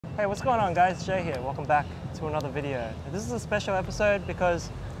Hey, what's going on guys? Jay here. Welcome back to another video. This is a special episode because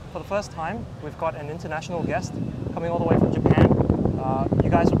for the first time we've got an international guest coming all the way from Japan.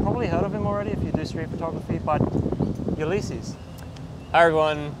 You guys have probably heard of him already if you do street photography, but Ulysses. Hi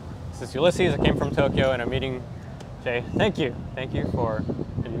everyone, this is Ulysses. I came from Tokyo and I'm meeting Jay. Thank you for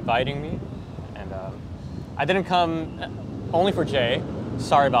inviting me. And I didn't come only for Jay.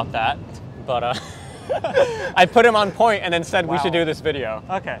 Sorry about that, but I put him on point and then said we should do this video.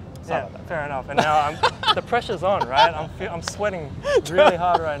 Okay, yeah, fair enough. And now the pressure's on, right? I'm sweating really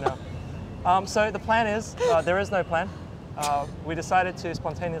hard right now. So the plan is, there is no plan. We decided to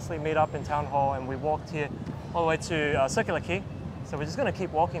spontaneously meet up in Town Hall and we walked here all the way to Circular Quay. So we're just going to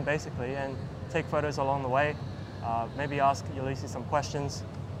keep walking basically and take photos along the way. Maybe ask Ulysses some questions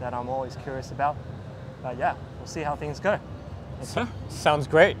that I'm always curious about. But yeah, we'll see how things go. Sounds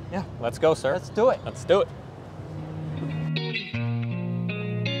great. Yeah. Let's go, sir. Let's do it. Let's do it.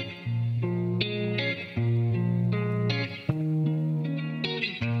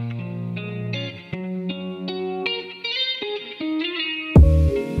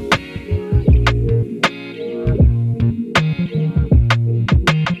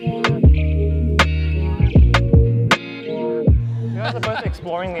 You guys are both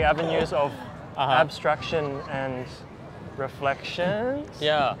exploring the avenues of abstraction and reflections.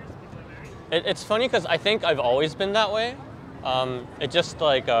 Yeah. It's funny because I think I've always been that way. It just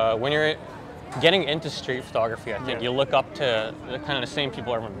like when you're getting into street photography, I think you look up to the kind of the same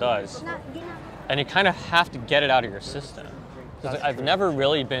people everyone does. And you kind of have to get it out of your system. I've never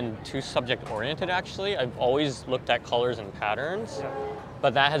really been too subject oriented actually. I've always looked at colors and patterns,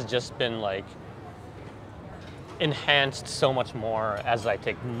 but that has just been like enhanced so much more as I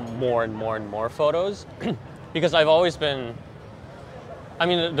take more and more and more photos. Because I've always been, I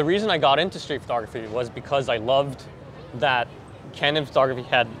mean, the reason I got into street photography was because I loved that candid photography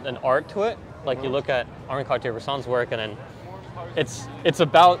had an art to it. Like you look at Henri Cartier-Bresson's work and then it's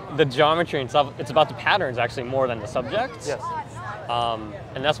about the geometry and stuff. It's about the patterns actually more than the subjects. Yes.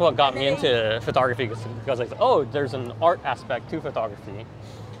 And that's what got me into photography because I thought, oh, there's an art aspect to photography.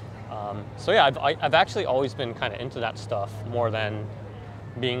 So yeah, I've actually always been kind of into that stuff more than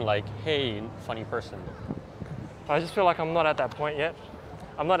being like, hey, funny person. I just feel like I'm not at that point yet.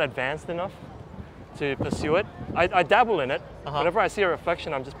 I'm not advanced enough to pursue it. I dabble in it. Whenever I see a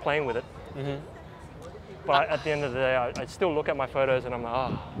reflection, I'm just playing with it. But at the end of the day, I still look at my photos and I'm like,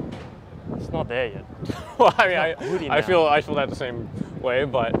 oh, it's not there yet. Well, I mean, I feel that the same way,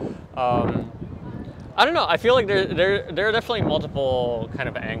 but I don't know. I feel like there are definitely multiple kind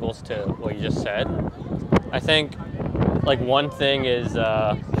of angles to what you just said. I think like one thing is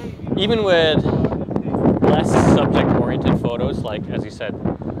even with less subject-oriented photos, like as you said,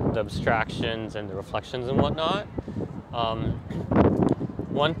 the abstractions and the reflections and whatnot.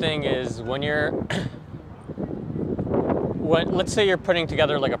 One thing is when you're, let's say you're putting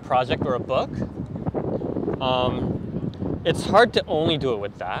together like a project or a book, it's hard to only do it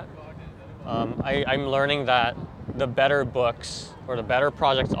with that. I'm learning that the better books or the better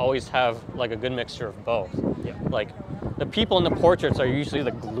projects always have like a good mixture of both. Yeah. Like the people in the portraits are usually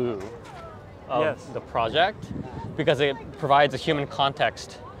the glue of the project because it provides a human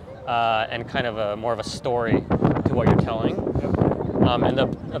context and kind of more of a story to what you're telling. And the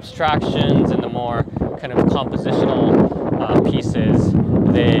abstractions and the more kind of compositional pieces,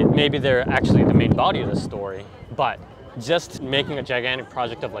 maybe they're actually the main body of the story, but just making a gigantic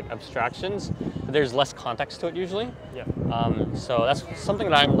project of like abstractions, there's less context to it usually. Yeah. So that's something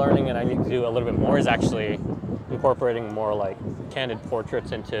that I'm learning and I need to do a little bit more is actually incorporating more like candid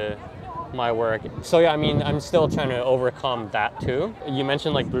portraits into my work. So yeah, I mean, I'm still trying to overcome that too. You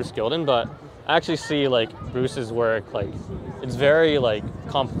mentioned like Bruce Gilden, but I actually see like Bruce's work, like it's very like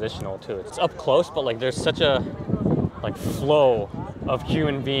compositional too. It's up close, but like there's such a like flow of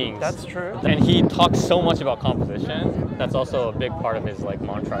human beings. That's true. And he talks so much about composition. That's also a big part of his like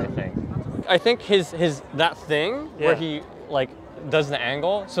mantra, I think. I think that thing where he like does the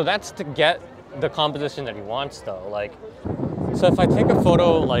angle, so that's to get the composition that he wants though. Like, so if I take a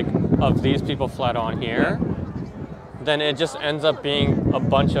photo like of these people flat on here, then it just ends up being a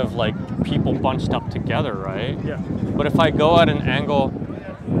bunch of like people bunched up together, right? Yeah. But if I go at an angle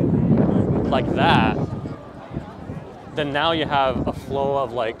like that, then now you have a flow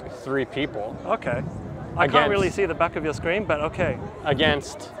of like 3 people. Okay. I can't really see the back of your screen, but okay.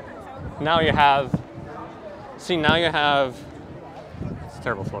 Now you have, it's a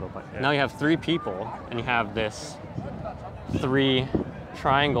terrible photo, but now you have 3 people and you have this 3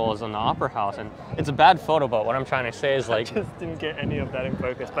 triangles on the opera house, and it's a bad photo, but what I'm trying to say is like... I just didn't get any of that in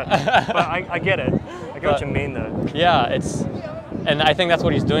focus, but I get it. I get what you mean though. Yeah, it's And I think that's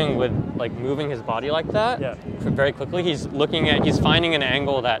what he's doing with like moving his body like that. Yeah. Very quickly. He's finding an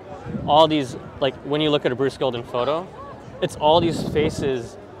angle that all these, like when you look at a Bruce Gilden photo, it's all these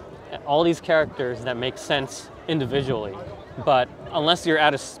faces, all these characters that make sense individually. But unless you're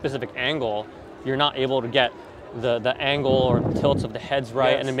at a specific angle, you're not able to get the angle or the tilts of the heads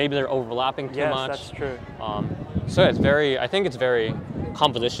right, and then maybe they're overlapping too much. Yes, that's true. So it's I think it's very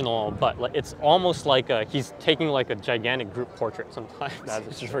compositional, but it's almost like he's taking like a gigantic group portrait sometimes.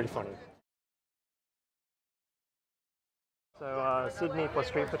 Which is pretty funny. So Sydney for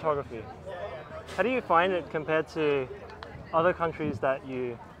street photography. How do you find it compared to other countries that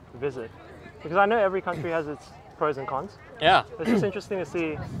you visit? Because I know every country has its pros and cons. Yeah. It's just interesting to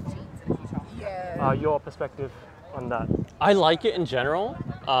see your perspective on that. I like it in general.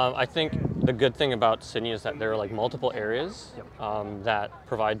 I think the good thing about Sydney is that there are like multiple areas that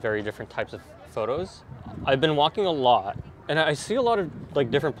provide very different types of photos. I've been walking a lot, and I see a lot of like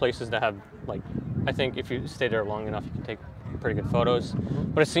different places that have like, I think if you stay there long enough, you can take pretty good photos.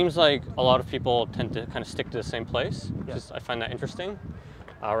 But it seems like a lot of people tend to kind of stick to the same place. I find that interesting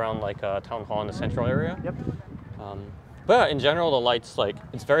around like Town Hall in the central area. Yep. But in general, the lights, like,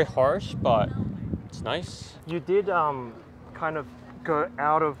 it's very harsh, but it's nice. You did kind of go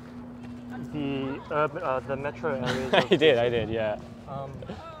out of the metro areas. I did, yeah.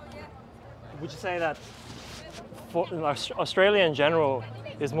 Would you say that for Australia in general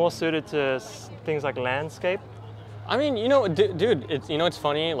is more suited to things like landscape? I mean, you know, dude, it's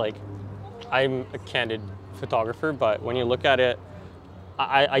funny, like, I'm a candid photographer, but when you look at it,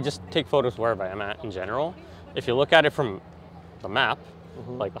 I just take photos wherever I'm at in general. If you look at it from the map,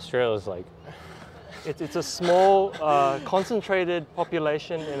 like Australia is like... It's a small, concentrated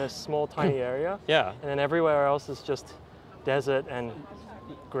population in a small, tiny area. Yeah. And then everywhere else is just desert and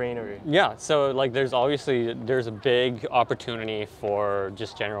greenery. Yeah, so like there's a big opportunity for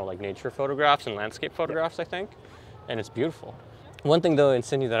just general like nature photographs and landscape photographs, I think, and it's beautiful. One thing though in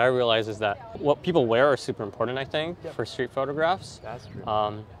Sydney that I realize is that what people wear are super important, I think, for street photographs. That's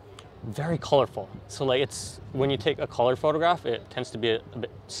true. Very colorful. So like when you take a color photograph, it tends to be a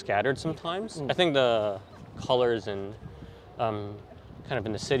bit scattered sometimes. I think the colors in kind of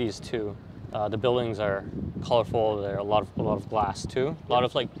in the cities too, the buildings are colorful. There are a lot of glass too. A lot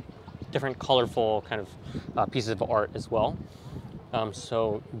of like different colorful kind of pieces of art as well.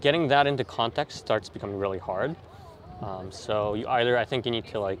 So getting that into context starts becoming really hard. So I think you need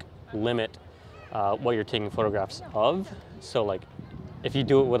to like limit what you're taking photographs of. So like if you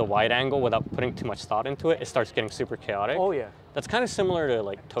do it with a wide angle without putting too much thought into it, it starts getting super chaotic. Oh yeah. That's kind of similar to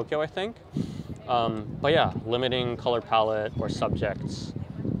like Tokyo, I think. But yeah, limiting color palette or subjects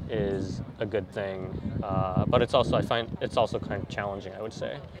is a good thing. But I find it's also kind of challenging, I would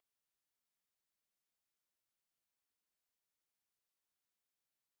say.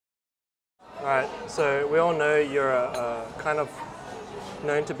 All right, so we all know you're kind of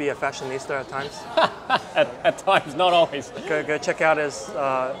known to be a fashionista at times. at times, not always. Go check out his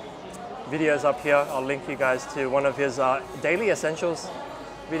videos up here. I'll link you guys to one of his daily essentials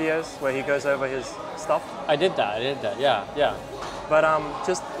videos where he goes over his stuff. I did that, yeah. But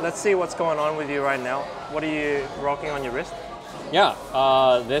just let's see what's going on with you right now. What are you rocking on your wrist? Yeah,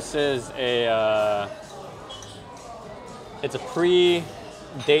 this is it's a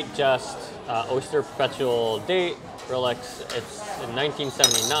pre-date just Oyster Perpetual date Rolex. It's in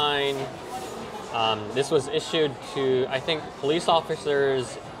 1979. This was issued to, I think, police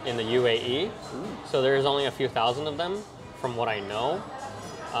officers in the UAE. So there's only a few thousand of them, from what I know.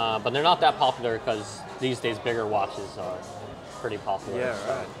 But they're not that popular because these days bigger watches are pretty popular.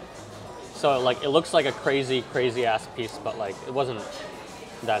 Yeah, right. So like it looks like a crazy ass piece, but like it wasn't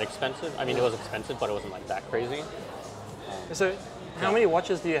that expensive. I mean, it was expensive, but it wasn't like that crazy. So how many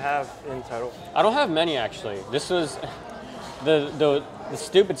watches do you have in total? I don't have many actually. This was the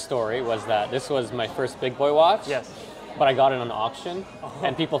stupid story was that this was my first big boy watch. Yes. But I got it on an auction,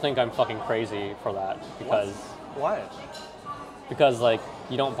 and people think I'm fucking crazy for that because. Why? Because like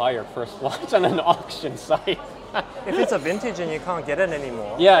you don't buy your first watch on an auction site. If it's a vintage and you can't get it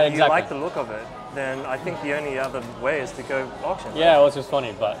anymore, yeah, and exactly. you like the look of it, then I think the only other way is to go auction. Yeah, it was just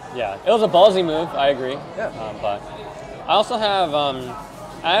funny, but yeah, it was a ballsy move. I agree. Yeah. But I also have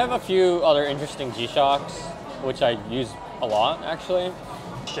a few other interesting G-Shocks, which I use a lot actually.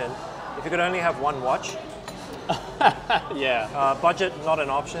 If you could only have one watch, yeah. Budget not an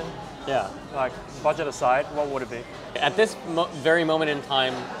option. Yeah. Like budget aside, what would it be? At this very moment in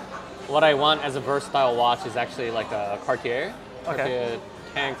time, what I want as a versatile watch is actually like a Cartier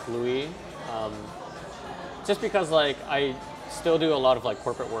Tank Louis. Just because like I still do a lot of like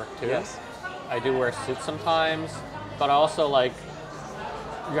corporate work too. Yes. I do wear suits sometimes, but I also like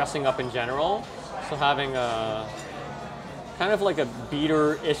dressing up in general. So having a kind of like a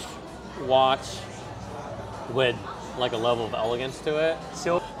beater-ish watch with like a level of elegance to it.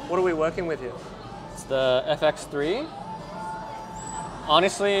 So what are we working with here? It's the FX3.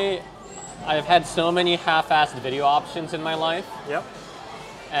 Honestly, I've had so many half-assed video options in my life. Yep.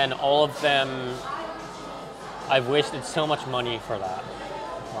 And all of them, I've wasted so much money for that.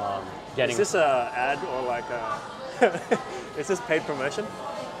 Is this a ad or like a, is this paid promotion?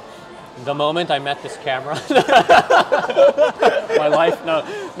 The moment I met this camera, my life, no.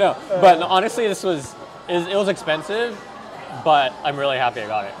 But no, honestly, it was expensive, but I'm really happy I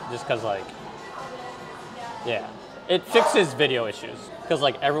got it. Just cause like, yeah, it fixes video issues. Cause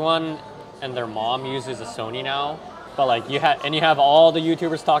like everyone and their mom uses a Sony now, but like you have all the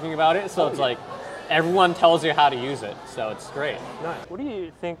YouTubers talking about it. So it's like, everyone tells you how to use it. So it's great. Nice. What do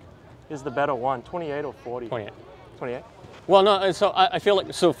you think is the better one, 28 or 40? 28. 28? Well, no, so I feel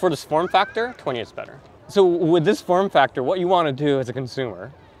like, so for this form factor, 28 is better. So with this form factor, what you want to do as a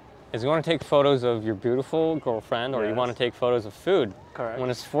consumer is you want to take photos of your beautiful girlfriend, or you want to take photos of food. Correct. When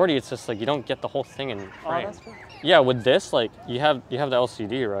it's 40, it's just like you don't get the whole thing in frame. Oh, that's true. Yeah, with this, like you have the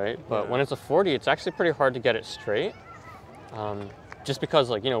LCD, right? But when it's a 40, it's actually pretty hard to get it straight. Just because,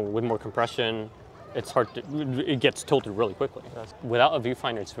 like, you know, with more compression, it's hard to, it gets tilted really quickly. Without a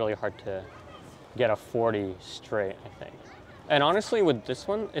viewfinder, it's really hard to get a 40 straight, I think. And honestly, with this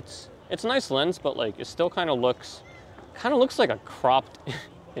one, it's a nice lens, but like it still kind of looks like a cropped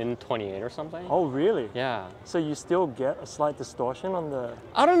in 28 or something. Oh, really? Yeah. So you still get a slight distortion on the...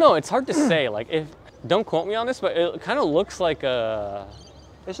 I don't know, it's hard to say. Like, don't quote me on this, but it kind of looks like a...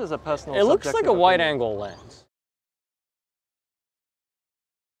 It's just a personal... It looks like a wide-angle lens.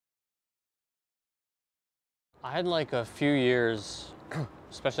 I had like a few years,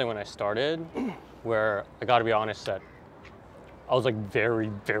 especially when I started, where I gotta be honest that I was like very,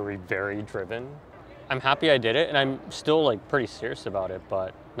 very, very driven. I'm happy I did it, and I'm still like pretty serious about it,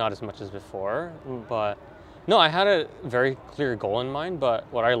 but not as much as before. But no, I had a very clear goal in mind,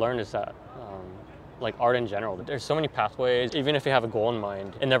 but what I learned is that like art in general, there's so many pathways. Even if you have a goal in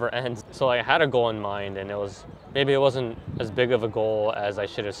mind, it never ends. So I had a goal in mind, and maybe it wasn't as big of a goal as I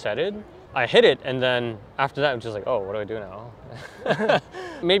should have set it. I hit it, and then after that, I'm just like, oh, what do I do now?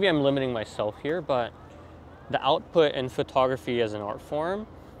 Maybe I'm limiting myself here, but the output in photography as an art form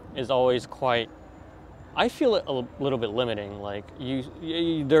is always quite, I feel it a little bit limiting. Like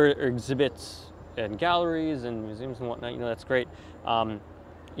there are exhibits and galleries and museums and whatnot, you know, that's great.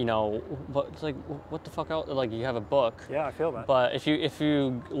 You know, but it's like, what the fuck out? Like, you have a book. Yeah, I feel that. But if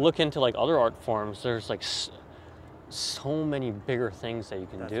you look into like other art forms, there's like so many bigger things that you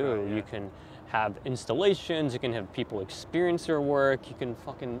can do. Right, yeah. You can have installations, you can have people experience your work, you can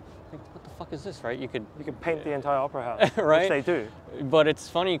fucking, like, what the fuck is this, right? You could paint the entire opera house, right? Which they do. But it's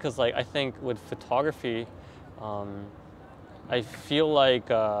funny because like I think with photography, I feel like,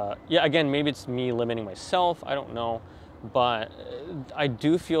 yeah, again, maybe it's me limiting myself, I don't know, but I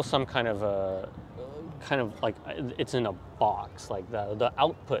do feel some kind of like it's in a box. Like the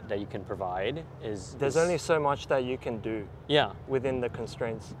output that you can provide there's only so much that you can do. Yeah. Within the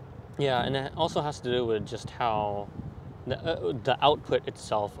constraints. Yeah, and it also has to do with just how the output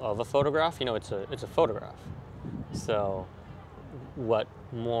itself of a photograph. You know, it's a photograph. So, what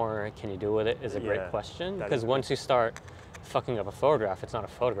more can you do with it is a great question. Because once you start fucking up a photograph, it's not a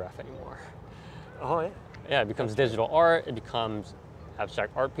photograph anymore. Oh yeah. Yeah, it becomes digital art. It becomes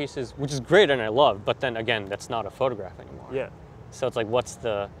abstract art pieces, which is great and I love, but then again, that's not a photograph anymore. Yeah. So it's like,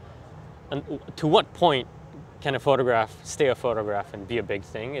 to what point can a photograph stay a photograph and be a big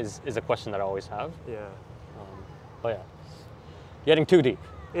thing is a question that I always have. Yeah. But yeah, getting too deep.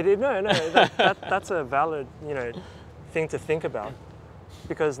 No, that's a valid, you know, thing to think about,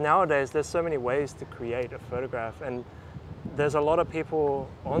 because nowadays there's so many ways to create a photograph, and there's a lot of people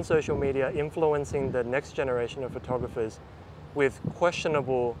on social media influencing the next generation of photographers with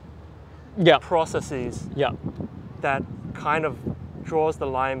questionable processes that kind of draws the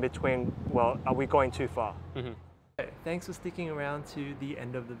line between, well, are we going too far? Thanks for sticking around to the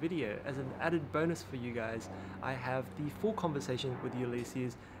end of the video. As an added bonus for you guys, I have the full conversation with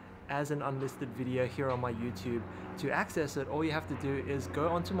Ulysses as an unlisted video here on my YouTube. To access it, all you have to do is go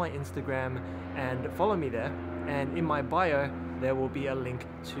onto my Instagram and follow me there, and in my bio there will be a link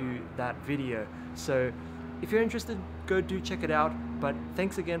to that video. So if you're interested, go do check it out. But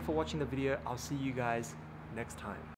thanks again for watching the video. I'll see you guys next time.